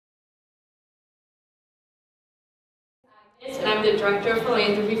And I'm the Director of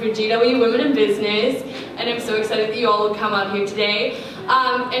Philanthropy for GW Women in Business, and I'm so excited that you all will come out here today.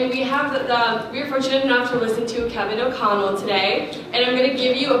 And we are fortunate enough to listen to Kevin O'Connell today, and I'm going to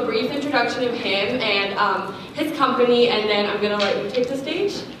give you a brief introduction of him and his company, and then I'm going to let you take the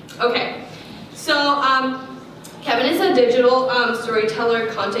stage. Okay, so Kevin is a digital storyteller,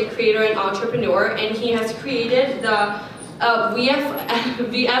 content creator, and entrepreneur, and he has created the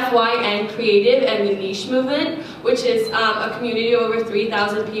FYN Creative and the Niche Movement, which is a community of over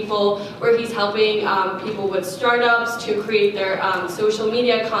 3,000 people where he's helping people with startups to create their social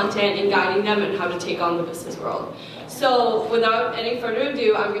media content and guiding them on how to take on the business world. So without any further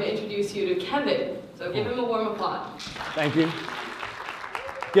ado, I'm going to introduce you to Kevin. So give him a warm applause. Thank you.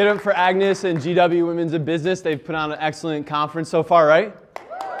 Get up for Agnes and GW Women's in Business. They've put on an excellent conference so far, right?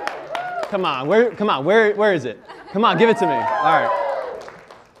 Come on, where is it? Come on, give it to me. All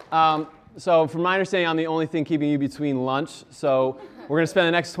right. So from my understanding, I'm the only thing keeping you between lunch. So we're going to spend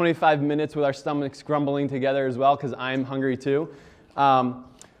the next 25 minutes with our stomachs grumbling together as well, because I'm hungry too.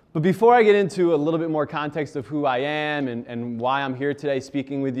 But before I get into a little bit more context of who I am and why I'm here today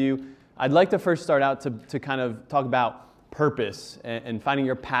speaking with you, I'd like to first start out to kind of talk about purpose and finding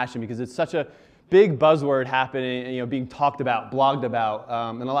your passion, because it's such a big buzzword happening, being talked about, blogged about,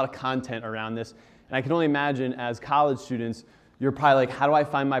 and a lot of content around this. And I can only imagine as college students, you're probably like, how do I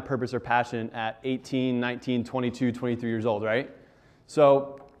find my purpose or passion at 18, 19, 22, 23 years old, right?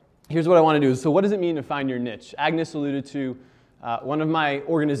 So here's what I want to do. So what does it mean to find your niche? Agnes alluded to one of my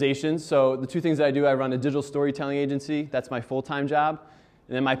organizations. So the two things that I do, I run a digital storytelling agency. That's my full-time job.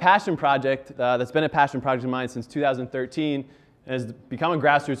 And then my passion project, that's been a passion project of mine since 2013, and has become a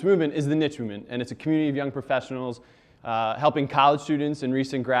grassroots movement, is the Niche Movement. And it's a community of young professionals helping college students and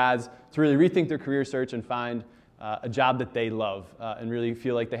recent grads to really rethink their career search and find a job that they love and really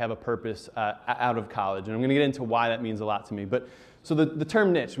feel like they have a purpose out of college. And I'm going to get into why that means a lot to me. But so the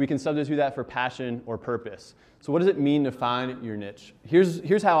term niche, we can substitute that for passion or purpose. So what does it mean to find your niche?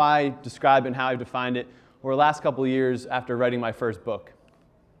 Here's how I describe it and how I've defined it over the last couple of years after writing my first book.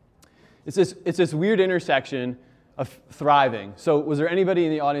 It's this weird intersection of thriving. So was there anybody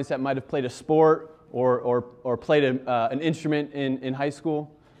in the audience that might have played a sport or played an instrument in high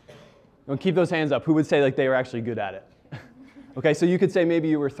school? Keep those hands up. Who would say like they were actually good at it? Okay, so you could say maybe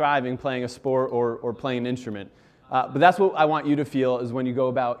you were thriving playing a sport or playing an instrument. But that's what I want you to feel is when you go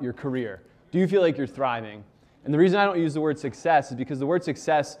about your career. Do you feel like you're thriving? And the reason I don't use the word success is because the word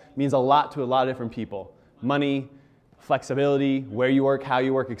success means a lot to a lot of different people. Money, flexibility, where you work, how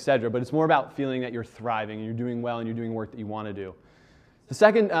you work, etc. But it's more about feeling that you're thriving and you're doing well and you're doing work that you want to do. The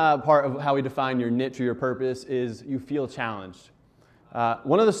second part of how we define your niche or your purpose is you feel challenged.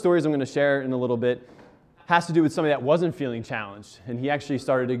 One of the stories I'm going to share in a little bit has to do with somebody that wasn't feeling challenged, and he actually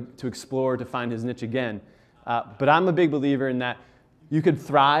started to explore to find his niche again. But I'm a big believer in that you could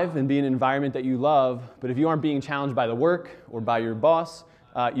thrive and be in an environment that you love, but if you aren't being challenged by the work or by your boss,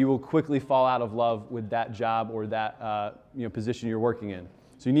 you will quickly fall out of love with that job or that position you're working in.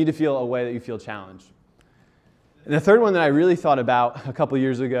 So you need to feel a way that you feel challenged. And the third one that I really thought about a couple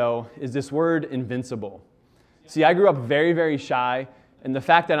years ago is this word invincible. See, I grew up very, very shy, and the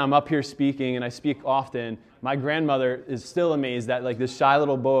fact that I'm up here speaking and I speak often, my grandmother is still amazed that like this shy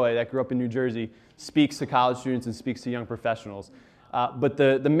little boy that grew up in New Jersey speaks to college students and speaks to young professionals. But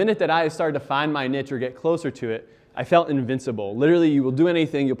the minute that I started to find my niche or get closer to it, I felt invincible. Literally, you will do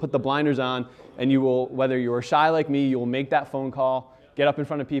anything, you'll put the blinders on, and you will, whether you're shy like me, you will make that phone call, get up in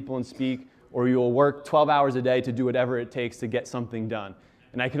front of people and speak, or you will work 12 hours a day to do whatever it takes to get something done.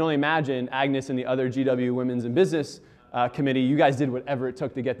 And I can only imagine Agnes and the other GW Women's in Business committee, you guys did whatever it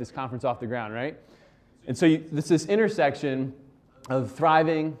took to get this conference off the ground, right? And so it's this intersection of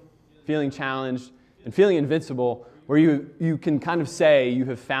thriving, feeling challenged, and feeling invincible, where you can kind of say you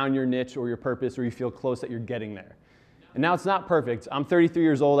have found your niche or your purpose, or you feel close that you're getting there. And now it's not perfect. I'm 33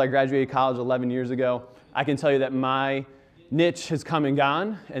 years old. I graduated college 11 years ago. I can tell you that my niche has come and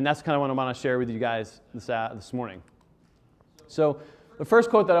gone, and that's kind of what I want to share with you guys this morning. So the first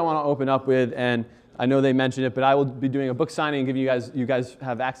quote that I want to open up with, and I know they mentioned it, but I will be doing a book signing and giving you guys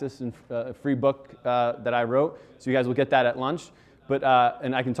have access to a free book that I wrote, so you guys will get that at lunch. But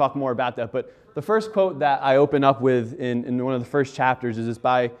and I can talk more about that. But the first quote that I open up with in one of the first chapters is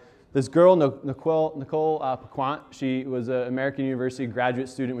by this girl, Nicole Paquant. She was an American University graduate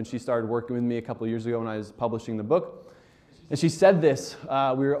student when she started working with me a couple of years ago when I was publishing the book. And she said this. We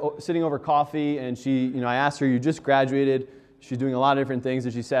were sitting over coffee, and I asked her, "You just graduated." She's doing a lot of different things,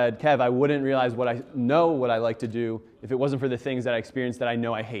 and she said, "Kev, I wouldn't realize what I like to do if it wasn't for the things that I experienced that I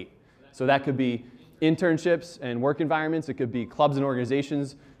know I hate." So that could be internships and work environments. It could be clubs and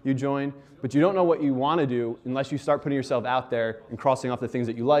organizations you join, but you don't know what you want to do unless you start putting yourself out there and crossing off the things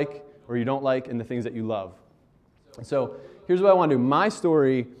that you like or you don't like and the things that you love. So here's what I want to do. My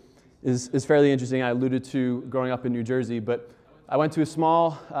story is fairly interesting. I alluded to growing up in New Jersey, but I went to a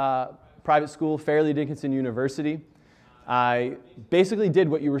small private school, Fairleigh Dickinson University. I basically did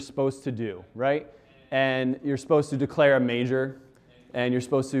what you were supposed to do, right? And you're supposed to declare a major, and you're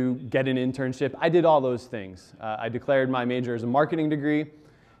supposed to get an internship. I did all those things. I declared my major as a marketing degree.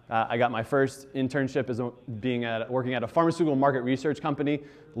 I got my first internship as working at a pharmaceutical market research company,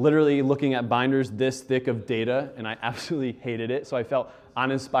 literally looking at binders this thick of data, and I absolutely hated it, so I felt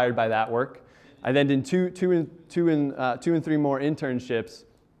uninspired by that work. I then did two and three more internships,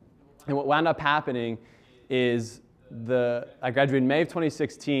 and what wound up happening is I graduated in May of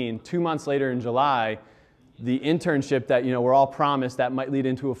 2016. 2 months later in July, the internship that we're all promised that might lead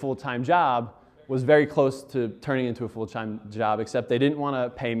into a full-time job was very close to turning into a full-time job, except they didn't want to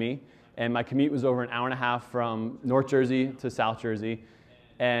pay me, and my commute was over an hour and a half from North Jersey to South Jersey,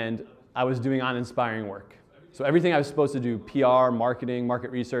 and I was doing uninspiring work. So everything I was supposed to do, PR, marketing,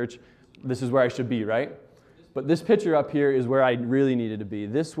 market research, this is where I should be, right? But this picture up here is where I really needed to be.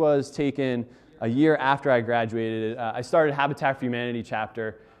 This was taken a year after I graduated. I started Habitat for Humanity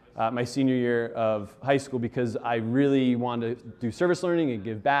chapter my senior year of high school because I really wanted to do service learning and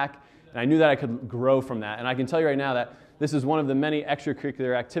give back, and I knew that I could grow from that. And I can tell you right now that this is one of the many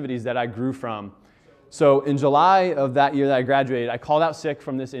extracurricular activities that I grew from. So in July of that year that I graduated, I called out sick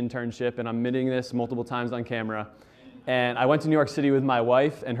from this internship, and I'm admitting this multiple times on camera. And I went to New York City with my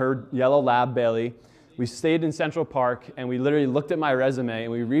wife and her yellow lab, Bailey. We stayed in Central Park, and we literally looked at my resume,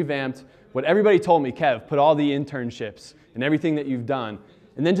 and we revamped what everybody told me, Kev, put all the internships and everything that you've done,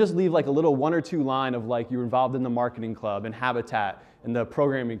 and then just leave like a little 1 or 2 line of like you were involved in the marketing club and Habitat and the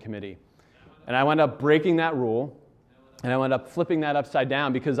programming committee. And I wound up breaking that rule, and I wound up flipping that upside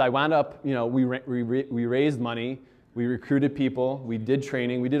down because I wound up, we raised money, we recruited people, we did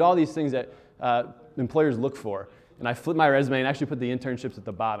training, we did all these things that employers look for. And I flipped my resume and actually put the internships at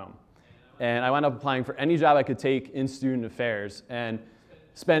the bottom. And I wound up applying for any job I could take in student affairs, and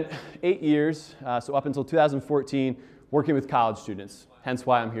spent 8 years, so up until 2014, working with college students, hence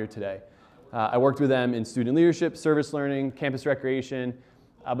why I'm here today. I worked with them in student leadership, service learning, campus recreation,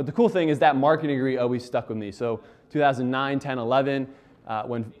 but the cool thing is that marketing degree always stuck with me. So 2009, 10, 11,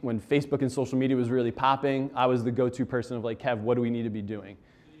 when Facebook and social media was really popping, I was the go-to person of like, Kev, what do we need to be doing?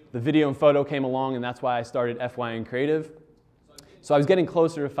 The video and photo came along, and that's why I started FYN Creative. So I was getting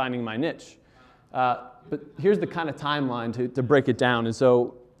closer to finding my niche. But here's the kind of timeline to break it down. And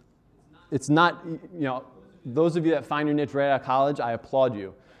so it's not, those of you that find your niche right out of college, I applaud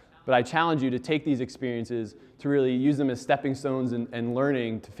you. But I challenge you to take these experiences to really use them as stepping stones and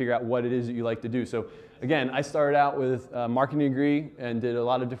learning to figure out what it is that you like to do. So again, I started out with a marketing degree and did a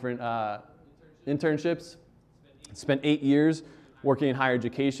lot of different internships. Spent 8 years working in higher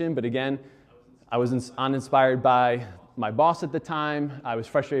education, but again, I was uninspired by my boss at the time. I was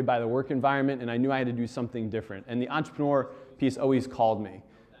frustrated by the work environment, and I knew I had to do something different. And the entrepreneur piece always called me.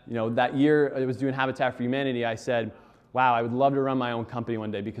 That year I was doing Habitat for Humanity, I said, wow, I would love to run my own company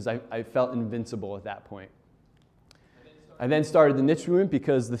one day because I felt invincible at that point. I then started the niche movement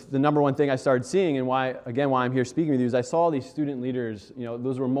because the number one thing I started seeing, and why I'm here speaking with you, is I saw these student leaders,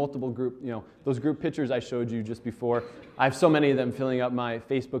 those were multiple group, those group pictures I showed you just before. I have so many of them filling up my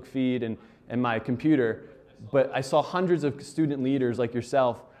Facebook feed and my computer, but I saw hundreds of student leaders like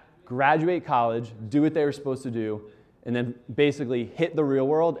yourself graduate college, do what they were supposed to do, and then basically hit the real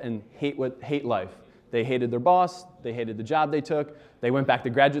world and hate life. They hated their boss, they hated the job they took, they went back to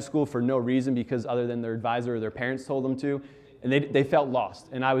graduate school for no reason because other than their advisor or their parents told them to, and they felt lost.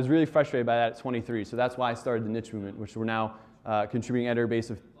 And I was really frustrated by that at 23, so that's why I started the niche movement, which we're now contributing editor base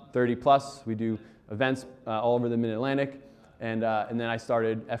of 30 plus. We do events all over the Mid-Atlantic, and then I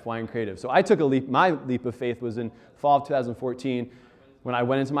started FYN Creative. So I took a leap. My leap of faith was in fall of 2014 when I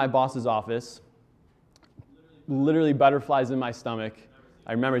went into my boss's office, literally butterflies in my stomach.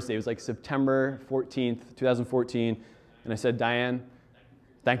 I remember this day, it was like September 14th, 2014, and I said, Diane,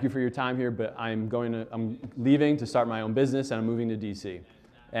 thank you for your time here, but I'm leaving to start my own business, and I'm moving to DC.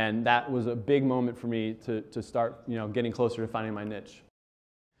 And that was a big moment for me to start getting closer to finding my niche.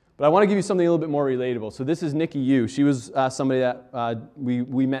 But I want to give you something a little bit more relatable. So this is Nikki Yu. She was somebody that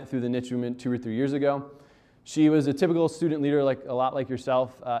we met through the niche movement 2 or 3 years ago. She was a typical student leader, a lot like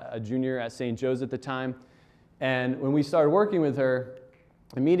yourself, a junior at St. Joe's at the time. And when we started working with her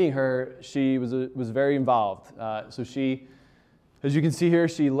and meeting her, she was very involved. So she, as you can see here,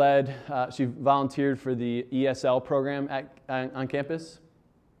 she volunteered for the ESL program on campus.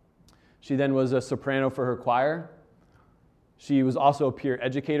 She then was a soprano for her choir. She was also a peer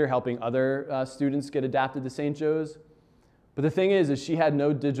educator, helping other students get adapted to St. Joe's. But the thing is she had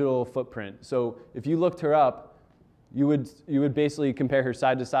no digital footprint. So if you looked her up, you would basically compare her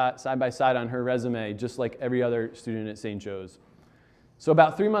side by side on her resume, just like every other student at St. Joe's. So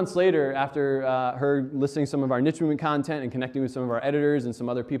about 3 months later, after her listing some of our niche movement content and connecting with some of our editors and some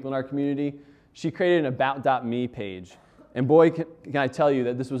other people in our community, she created an about.me page. And boy, can I tell you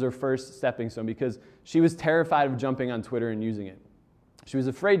that this was her first stepping stone, because she was terrified of jumping on Twitter and using it. She was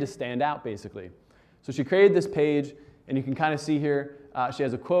afraid to stand out, basically. So she created this page, and you can kind of see here, she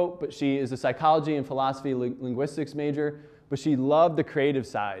has a quote, but she is a psychology and philosophy linguistics major, but she loved the creative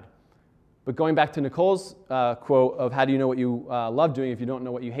side. But going back to Nicole's quote of how do you know what you love doing if you don't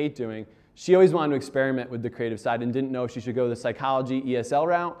know what you hate doing, she always wanted to experiment with the creative side and didn't know if she should go the psychology ESL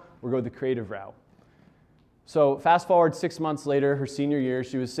route or go the creative route. So fast forward 6 months later, her senior year,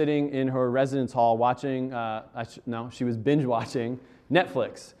 she was sitting in her residence hall watching, she was binge watching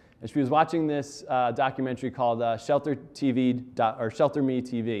Netflix. And she was watching this documentary called Shelter Me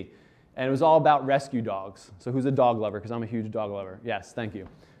TV. And it was all about rescue dogs. So who's a dog lover? Because I'm a huge dog lover. Yes, thank you.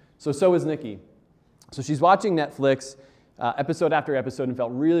 So is Nikki. So she's watching Netflix episode after episode and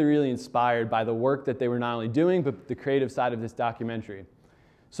felt really, really inspired by the work that they were not only doing, but the creative side of this documentary.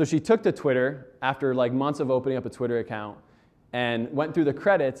 So she took to Twitter after like months of opening up a Twitter account and went through the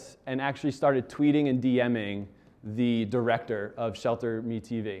credits and actually started tweeting and DMing the director of Shelter Me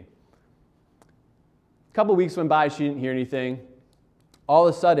TV. A couple weeks went by, she didn't hear anything. All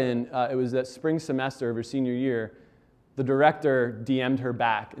of a sudden, it was that spring semester of her senior year, the director DM'd her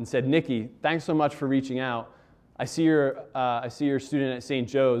back and said, "Nikki, thanks so much for reaching out. I see you're a student at St.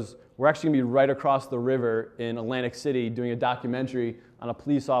 Joe's. We're actually going to be right across the river in Atlantic City doing a documentary on a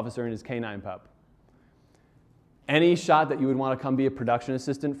police officer and his canine pup. Any shot that you would want to come be a production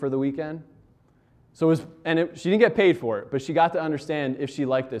assistant for the weekend?" So she didn't get paid for it, but she got to understand if she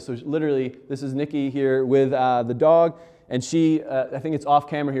liked this. So literally, this is Nikki here with the dog, and she, I think it's off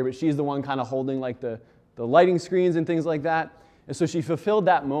camera here, but she's the one kind of holding like the lighting screens and things like that. And so she fulfilled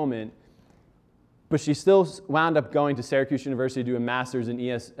that moment, but she still wound up going to Syracuse University to do a master's in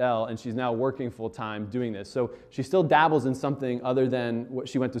ESL, and she's now working full-time doing this. So she still dabbles in something other than what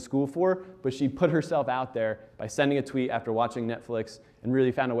she went to school for, but she put herself out there by sending a tweet after watching Netflix and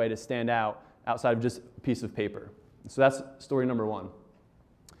really found a way to stand out outside of just a piece of paper. So that's story number one.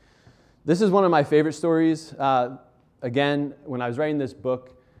 This is one of my favorite stories. Again, when I was writing this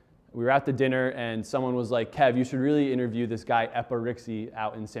book, we were at the dinner and someone was like, "Kev, you should really interview this guy, Epa Rixey,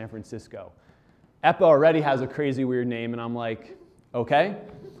 out in San Francisco." Epa already has a crazy weird name, and I'm like, okay.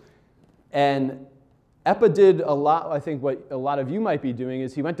 And Epa did a lot, I think what a lot of you might be doing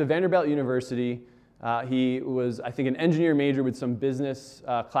is he went to Vanderbilt University. He was, I think, an engineer major with some business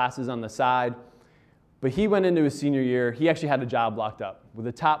classes on the side. But he went into his senior year, he actually had a job locked up with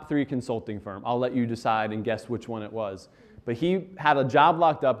a top 3 consulting firm. I'll let you decide and guess which one it was. But he had a job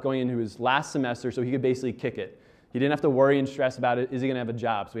locked up going into his last semester, so he could basically kick it. He didn't have to worry and stress about it. Is he going to have a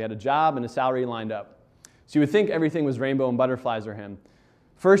job? So he had a job and a salary lined up. So you would think everything was rainbow and butterflies for him.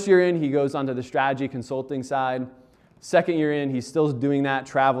 First year in, he goes onto the strategy consulting side. Second year in, he's still doing that,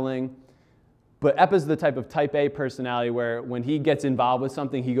 traveling. But Epa's the type of type A personality where when he gets involved with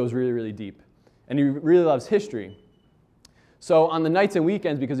something, he goes really, really deep. And he really loves history. So on the nights and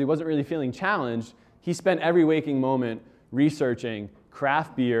weekends, because he wasn't really feeling challenged, he spent every waking moment researching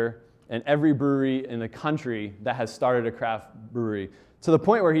craft beer and every brewery in the country that has started a craft brewery, to the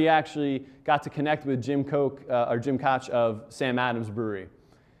point where he actually got to connect with Jim Koch of Sam Adams Brewery.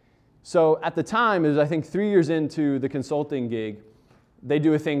 So at the time, it was I think 3 years into the consulting gig, they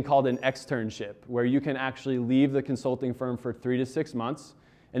do a thing called an externship, where you can actually leave the consulting firm for 3 to 6 months,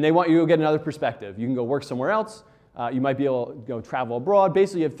 and they want you to get another perspective. You can go work somewhere else. You might be able to go travel abroad.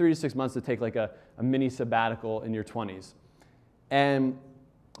 Basically, you have 3 to 6 months to take like a mini sabbatical in your 20s. And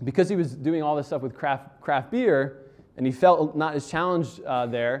because he was doing all this stuff with craft beer, and he felt not as challenged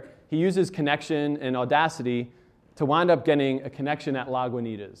there, he used his connection and audacity to wind up getting a connection at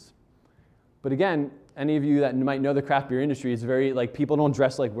Lagunitas. But again, any of you that might know the craft beer industry, it's very, like, people don't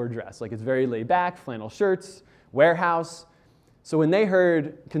dress like we're dressed. Like, it's very laid back, flannel shirts, warehouse. So when they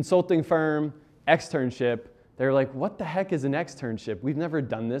heard consulting firm, externship, they were like, what the heck is an externship? We've never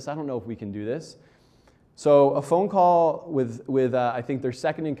done this. I don't know if we can do this. So a phone call with I think their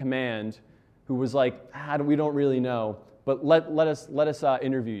second in command, who was like, we don't really know, but let us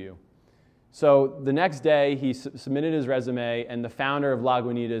interview you. So the next day, he submitted his resume, and the founder of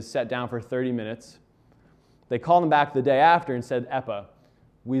Lagunitas sat down for 30 minutes. They called him back the day after and said, Epa,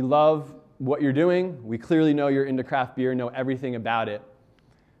 we love what you're doing. We clearly know you're into craft beer, know everything about it.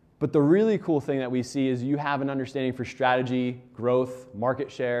 But the really cool thing that we see is you have an understanding for strategy, growth,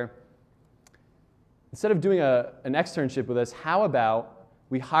 market share. Instead of doing an externship with us, how about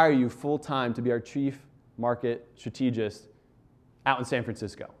we hire you full-time to be our chief market strategist out in San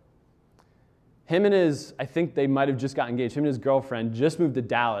Francisco? Him and his, I think they might have just got engaged, him and his girlfriend just moved to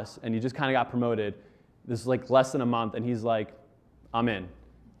Dallas, and he just kind of got promoted. This is like less than a month, and he's like, I'm in.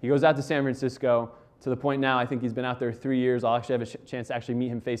 He goes out to San Francisco, to the point now I think he's been out there 3 years. I'll actually have a chance to actually meet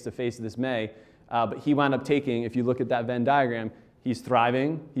him face-to-face this May. But he wound up taking, if you look at that Venn diagram, he's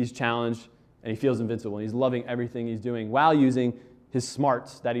thriving, he's challenged, and he feels invincible. And he's loving everything he's doing while using his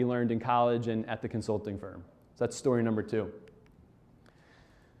smarts that he learned in college and at the consulting firm. So that's story number 2.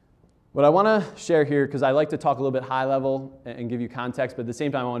 What I want to share here, because I like to talk a little bit high level and give you context, but at the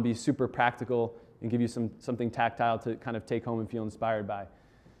same time I want to be super practical and give you something tactile to kind of take home and feel inspired by.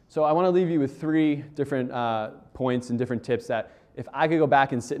 So I want to leave you with 3 different points and different tips that if I could go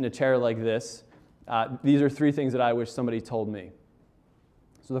back and sit in a chair like this, these are 3 things that I wish somebody told me.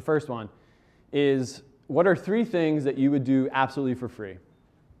 So the first one is, what are 3 things that you would do absolutely for free?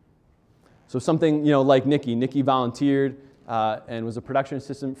 So something, like Nikki. Nikki volunteered and was a production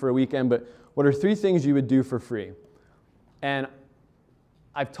assistant for a weekend, but what are 3 things you would do for free? And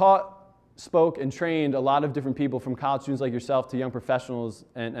I've taught, spoke, and trained a lot of different people, from college students like yourself to young professionals,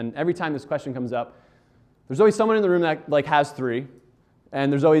 and every time this question comes up, there's always someone in the room that has 3,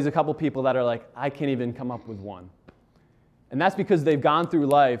 and there's always a couple people that are like, I can't even come up with 1. And that's because they've gone through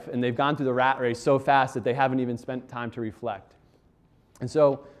life and they've gone through the rat race so fast that they haven't even spent time to reflect. And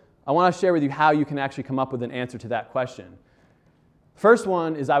so I want to share with you how you can actually come up with an answer to that question. First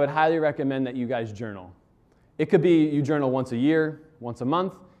one is, I would highly recommend that you guys journal. It could be you journal once a year, once a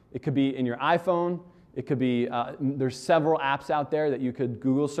month. It could be in your iPhone. It could be, there's several apps out there that you could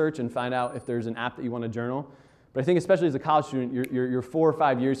Google search and find out if there's an app that you want to journal. But I think especially as a college student, your 4 or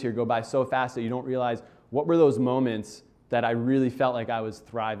 5 years here go by so fast that you don't realize what were those moments that I really felt like I was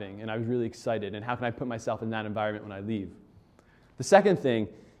thriving and I was really excited, and how can I put myself in that environment when I leave. The second thing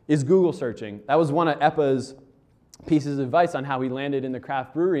is Google searching. That was one of Epa's pieces of advice on how he landed in the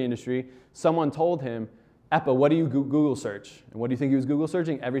craft brewery industry. Someone told him, Epa, what do you Google search? And what do you think he was Google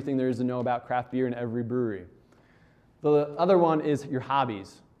searching? Everything there is to know about craft beer in every brewery. The other one is your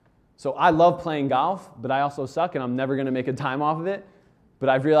hobbies. So I love playing golf, but I also suck, and I'm never going to make a dime off of it. But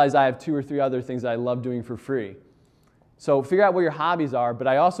I've realized I have 2 or 3 other things that I love doing for free. So figure out what your hobbies are, but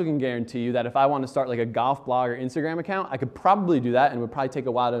I also can guarantee you that if I want to start like a golf blog or Instagram account, I could probably do that, and it would probably take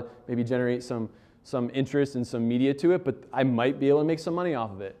a while to maybe generate some interest and some media to it, but I might be able to make some money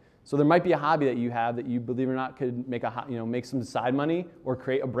off of it. So there might be a hobby that you have that you, believe it or not, could make make some side money or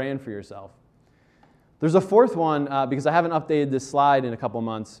create a brand for yourself. There's a 4th one, because I haven't updated this slide in a couple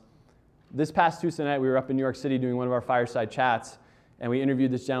months. This past Tuesday night, we were up in New York City doing one of our fireside chats, and we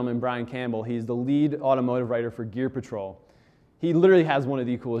interviewed this gentleman, Brian Campbell. He's the lead automotive writer for Gear Patrol. He literally has one of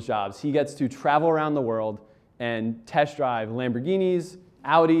the coolest jobs. He gets to travel around the world and test drive Lamborghinis,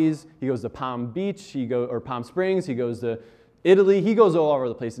 Audis. He goes to Palm Beach, or Palm Springs. He goes to Italy. He goes all over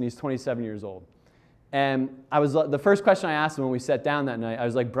the place, and he's 27 years old. And the first question I asked him when we sat down that night, I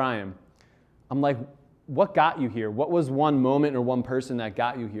was like, Brian, I'm like, what got you here? What was one moment or one person that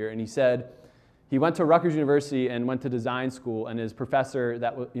got you here? And he said, he went to Rutgers University and went to design school, and his professor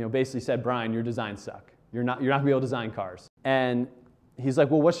basically said, Brian, your designs suck. You're not going to be able to design cars. And he's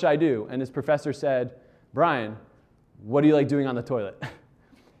like, well, what should I do? And his professor said, Brian, what do you like doing on the toilet?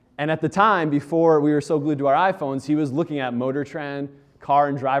 And at the time, before we were so glued to our iPhones, he was looking at Motor Trend, Car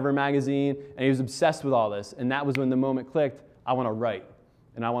and Driver magazine, and he was obsessed with all this. And that was when the moment clicked, I want to write,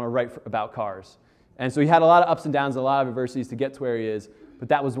 and I want to write about cars. And so he had a lot of ups and downs, a lot of adversities to get to where he is. But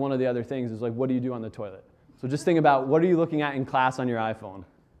that was one of the other things, is like, what do you do on the toilet? So just think about, what are you looking at in class on your iPhone?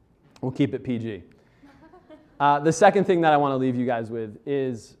 We'll keep it PG. The second thing that I want to leave you guys with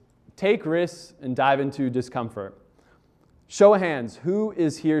is take risks and dive into discomfort. Show of hands, who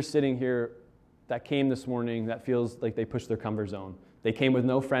is here sitting here that came this morning that feels like they pushed their comfort zone? They came with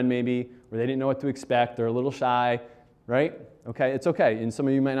no friend maybe, or they didn't know what to expect, they're a little shy, right? Okay, it's okay, and some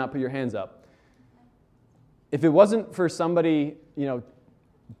of you might not put your hands up. If it wasn't for somebody,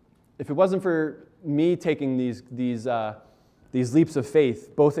 if it wasn't for me taking these leaps of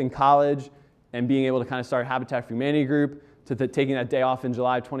faith, both in college and being able to kind of start Habitat for Humanity group, to taking that day off in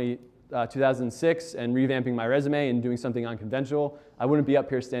July 2006 and revamping my resume and doing something unconventional, I wouldn't be up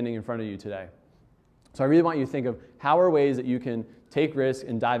here standing in front of you today. So I really want you to think of how are ways that you can take risks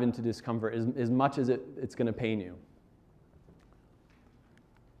and dive into discomfort as much as it's going to pain you.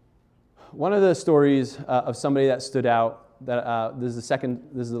 One of the stories of somebody that stood out, this is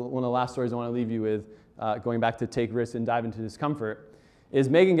one of the last stories I want to leave you with, going back to take risks and dive into discomfort, is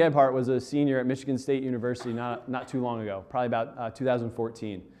Megan Gebhardt was a senior at Michigan State University not too long ago, probably about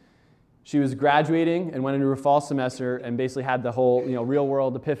 2014. She was graduating and went into her fall semester and basically had the whole real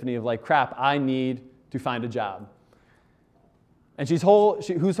world epiphany of like, crap, I need to find a job. And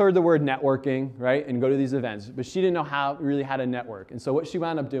who's heard the word networking, right? And go to these events, but she didn't know really how to network. And so what she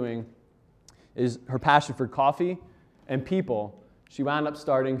wound up doing is her passion for coffee and people. She wound up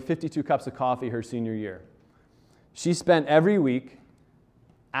starting 52 Cups of Coffee her senior year. She spent every week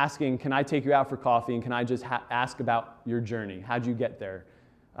asking, can I take you out for coffee, and can I just ask about your journey? How'd you get there?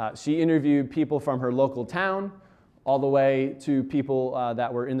 She interviewed people from her local town, all the way to people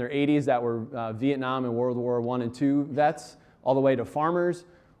that were in their 80s, that were Vietnam and World War I and II vets, all the way to farmers,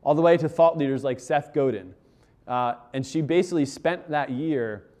 all the way to thought leaders like Seth Godin. And she basically spent that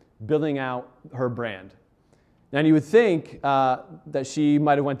year building out her brand. Now, you would think that she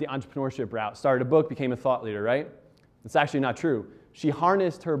might have went the entrepreneurship route, started a book, became a thought leader, right? It's actually not true. She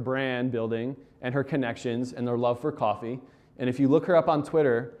harnessed her brand building and her connections and their love for coffee. And if you look her up on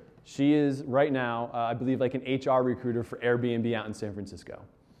Twitter, she is right now, I believe, like an HR recruiter for Airbnb out in San Francisco.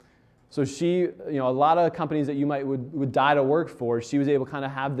 So she, a lot of companies that you would die to work for, she was able to kind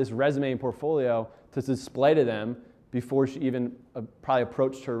of have this resume and portfolio to display to them before she even probably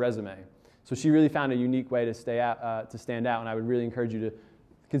approached her resume. So she really found a unique way to stand out, and I would really encourage you to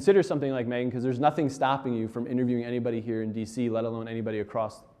consider something like Megan, because there's nothing stopping you from interviewing anybody here in DC, let alone anybody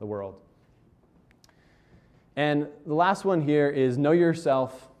across the world. And the last one here is know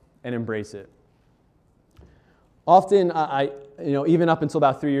yourself and embrace it. Often, even up until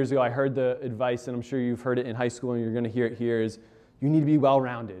about 3 years ago, I heard the advice, and I'm sure you've heard it in high school and you're going to hear it here, is you need to be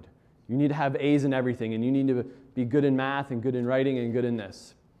well-rounded. You need to have A's in everything, and you need to be good in math and good in writing and good in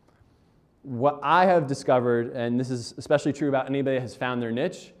this. What I have discovered, and this is especially true about anybody that has found their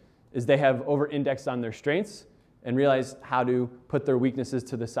niche, is they have over-indexed on their strengths and realized how to put their weaknesses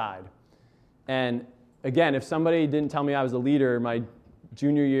to the side. And again, if somebody didn't tell me I was a leader my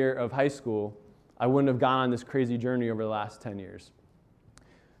junior year of high school, I wouldn't have gone on this crazy journey over the last 10 years.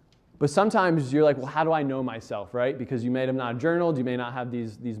 But sometimes you're like, well, how do I know myself, right? Because you may have not journaled, you may not have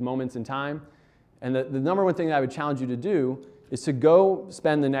these moments in time. And the number one thing that I would challenge you to do is to go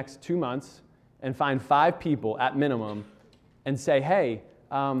spend the next 2 months and find 5 people at minimum and say, hey,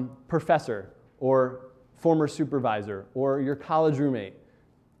 professor or former supervisor or your college roommate,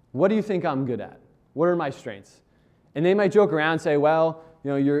 what do you think I'm good at? What are my strengths? And they might joke around and say, well,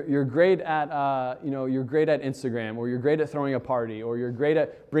 you're great at Instagram, or you're great at throwing a party, or you're great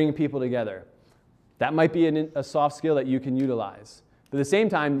at bringing people together. That might be a soft skill that you can utilize. But at the same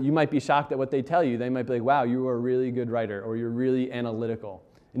time, you might be shocked at what they tell you. They might be like, wow, you are a really good writer, or you're really analytical.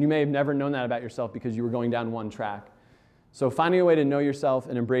 And you may have never known that about yourself because you were going down one track. So finding a way to know yourself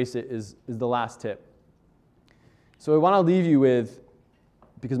and embrace it is the last tip. So I want to leave you with,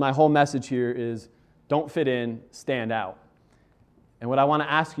 because my whole message here is don't fit in, stand out. And what I want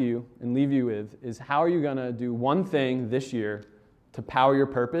to ask you and leave you with is, how are you going to do one thing this year to power your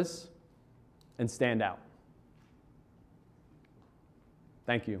purpose and stand out?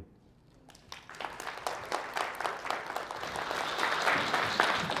 Thank you.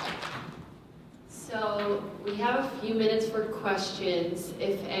 So we have a few minutes for questions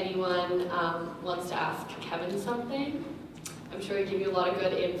if anyone wants to ask Kevin something. I'm sure he gave you a lot of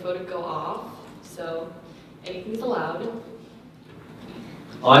good info to go off, so anything's allowed.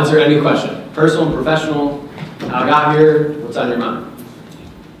 I'll answer any question, personal, professional, how I got here, what's on your mind?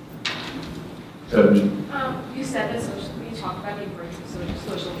 Coach. You said that you talked about the importance of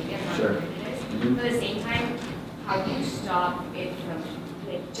social media and how Sure. important it is. But at the same time, how do you stop it from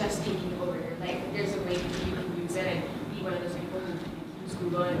just taking over your life? There's a way that you can use it and be one of those people who use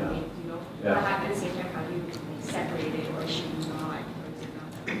Google and but at the same time, how do you separate it, or should you not, or is it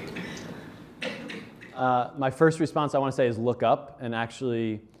not? My first response I want to say is look up, and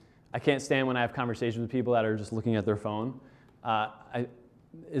actually I can't stand when I have conversations with people that are just looking at their phone.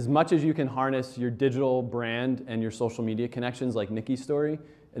 As much as you can harness your digital brand and your social media connections like Nikki's story,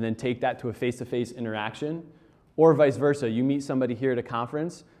 and then take that to a face-to-face interaction, or vice versa, you meet somebody here at a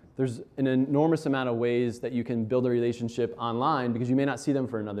conference, there's an enormous amount of ways that you can build a relationship online because you may not see them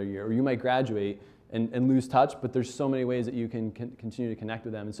for another year, or you might graduate and lose touch, but there's so many ways that you can continue to connect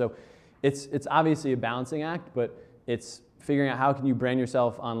with them. And so it's obviously a balancing act, but it's figuring out how can you brand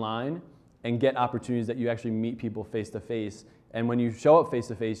yourself online and get opportunities that you actually meet people face to face. And when you show up face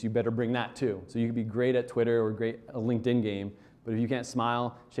to face, you better bring that too. So you could be great at Twitter or great at a LinkedIn game, but if you can't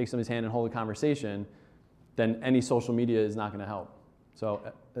smile, shake somebody's hand, and hold a conversation, then any social media is not going to help. So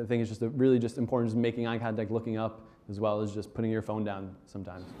I think it's just really just important, just making eye contact, looking up, as well as just putting your phone down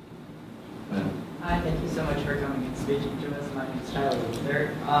sometimes. Hi, thank you so much for coming and speaking to us. My name is Tyler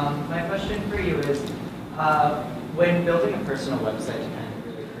Luther. My question for you is, when building a personal website to kind of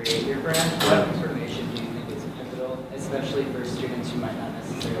really create your brand, what information do you think is pivotal, especially for students who might not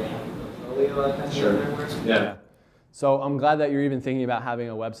necessarily have a portfolio attached to their work? Yeah. So I'm glad that you're even thinking about having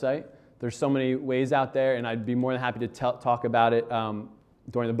a website. There's so many ways out there, and I'd be more than happy to talk about it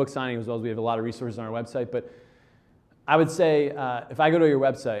during the book signing, as well as we have a lot of resources on our website. But I would say if I go to your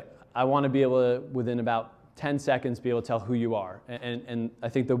website, I want to be able to, within about 10 seconds, be able to tell who you are. And I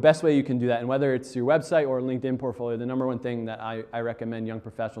think the best way you can do that, and whether it's your website or LinkedIn portfolio, the number one thing that I recommend young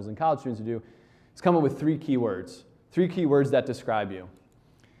professionals and college students to do is come up with 3 keywords. 3 keywords that describe you.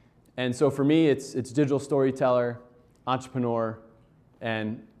 And so for me, it's digital storyteller, entrepreneur,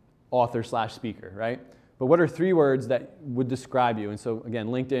 and author/speaker, right? But what are 3 words that would describe you? And so again,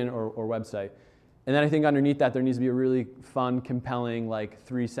 LinkedIn or website. And then I think underneath that, there needs to be a really fun, compelling, like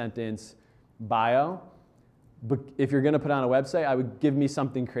 3-sentence bio. But if you're going to put on a website, I would give me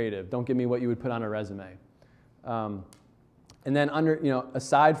something creative. Don't give me what you would put on a resume. And then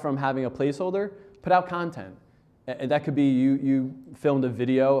aside from having a placeholder, put out content. And that could be you filmed a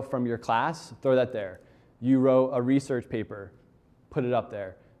video from your class, throw that there. You wrote a research paper, put it up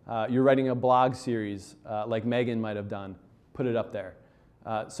there. You're writing a blog series like Megan might have done, put it up there.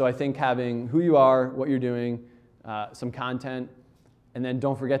 So I think having who you are, what you're doing, some content, and then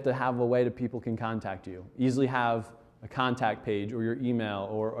don't forget to have a way that people can contact you. Easily have a contact page or your email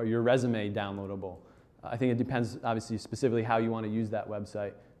or your resume downloadable. I think it depends, obviously, specifically how you want to use that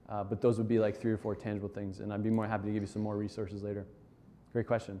website. But those would be like 3 or 4 tangible things, and I'd be more happy to give you some more resources later. Great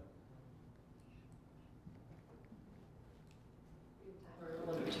question.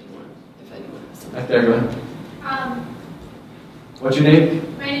 Right there, go ahead. What's your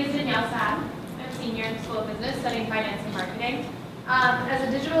name? My name is Danielle Saab. I'm a senior in the School of Business studying finance and marketing. As a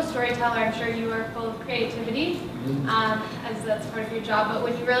digital storyteller, I'm sure you are full of creativity, as that's part of your job, but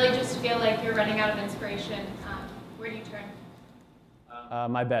when you really just feel like you're running out of inspiration, where do you turn?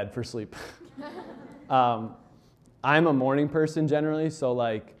 My bed for sleep. I'm a morning person generally, so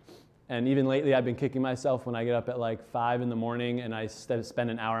and even lately I've been kicking myself when I get up at like 5 in the morning and I spend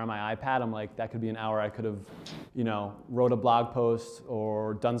an hour on my iPad. I'm like, that could be an hour I could have, wrote a blog post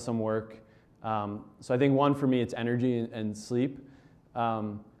or done some work. So I think one for me, it's energy and sleep.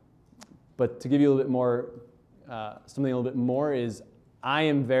 But to give you a little bit more, something a little bit more is I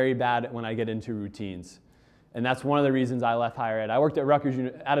am very bad at when I get into routines. And that's one of the reasons I left higher ed. I worked at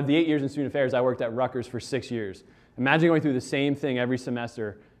Rutgers, out of the 8 years in student affairs, I worked at Rutgers for 6 years. Imagine going through the same thing every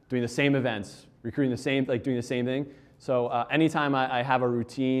semester, doing the same events, recruiting the same, doing the same thing. So anytime I have a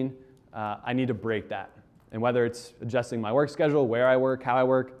routine, I need to break that. And whether it's adjusting my work schedule, where I work, how I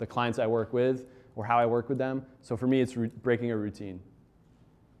work, the clients I work with, or how I work with them. So for me, it's breaking a routine.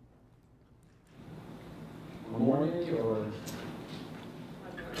 One more maybe, or?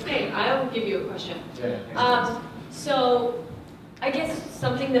 Okay, I'll give you a question. Yeah. So I guess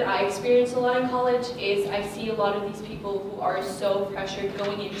something that I experience a lot in college is I see a lot of these people who are so pressured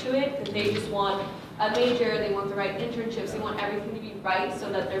going into it that they just want a major, they want the right internships, they want everything to be right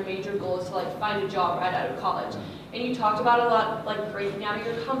so that their major goal is to find a job right out of college. And you talked about a lot breaking out of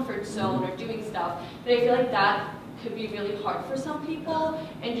your comfort zone or doing stuff, but I feel like that could be really hard for some people,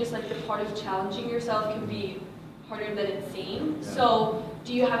 and just the part of challenging yourself can be harder than it seems. So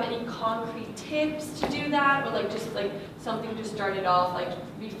do you have any concrete tips to do that, or just something to start it off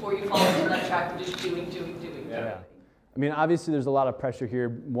before you fall into that track of just doing? Yeah. I mean, obviously there's a lot of pressure here.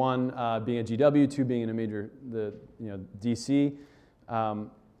 One, being at GW, 2, being in a major, DC. I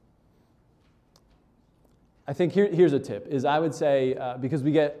think here's a tip, is I would say, because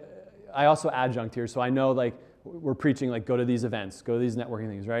I also adjunct here, so I know we're preaching go to these events, go to these networking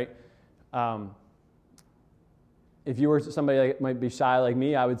things, right? If you were somebody that might be shy like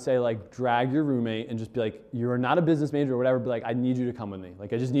me, I would say drag your roommate and just be like, you're not a business major or whatever, but I need you to come with me. I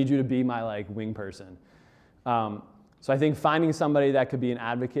just need you to be my wing person. So I think finding somebody that could be an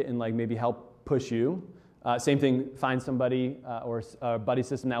advocate and maybe help push you. Same thing, find somebody or a buddy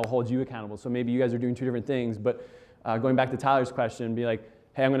system that will hold you accountable. So maybe you guys are doing 2 different things, but going back to Tyler's question, be like,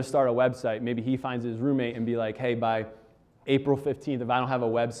 hey, I'm going to start a website. Maybe he finds his roommate and be like, hey, by April 15th, if I don't have a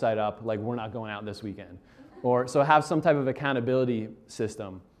website up, we're not going out this weekend. So have some type of accountability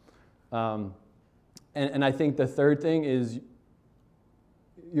system. And I think the third thing is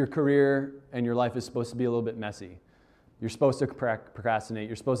your career and your life is supposed to be a little bit messy. You're supposed to procrastinate.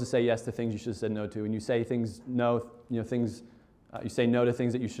 You're supposed to say yes to things you should have said no to. And you say you say no to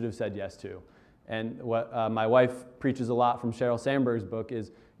things that you should have said yes to. And what my wife preaches a lot from Sheryl Sandberg's book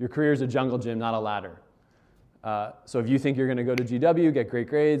is your career is a jungle gym, not a ladder. So if you think you're going to go to GW, get great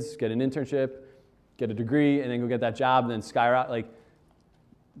grades, get an internship, get a degree, and then go get that job, and then skyrocket, like,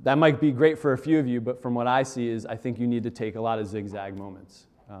 that might be great for a few of you, but from what I see is I think you need to take a lot of zigzag moments.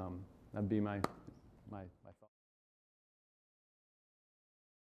 That'd be my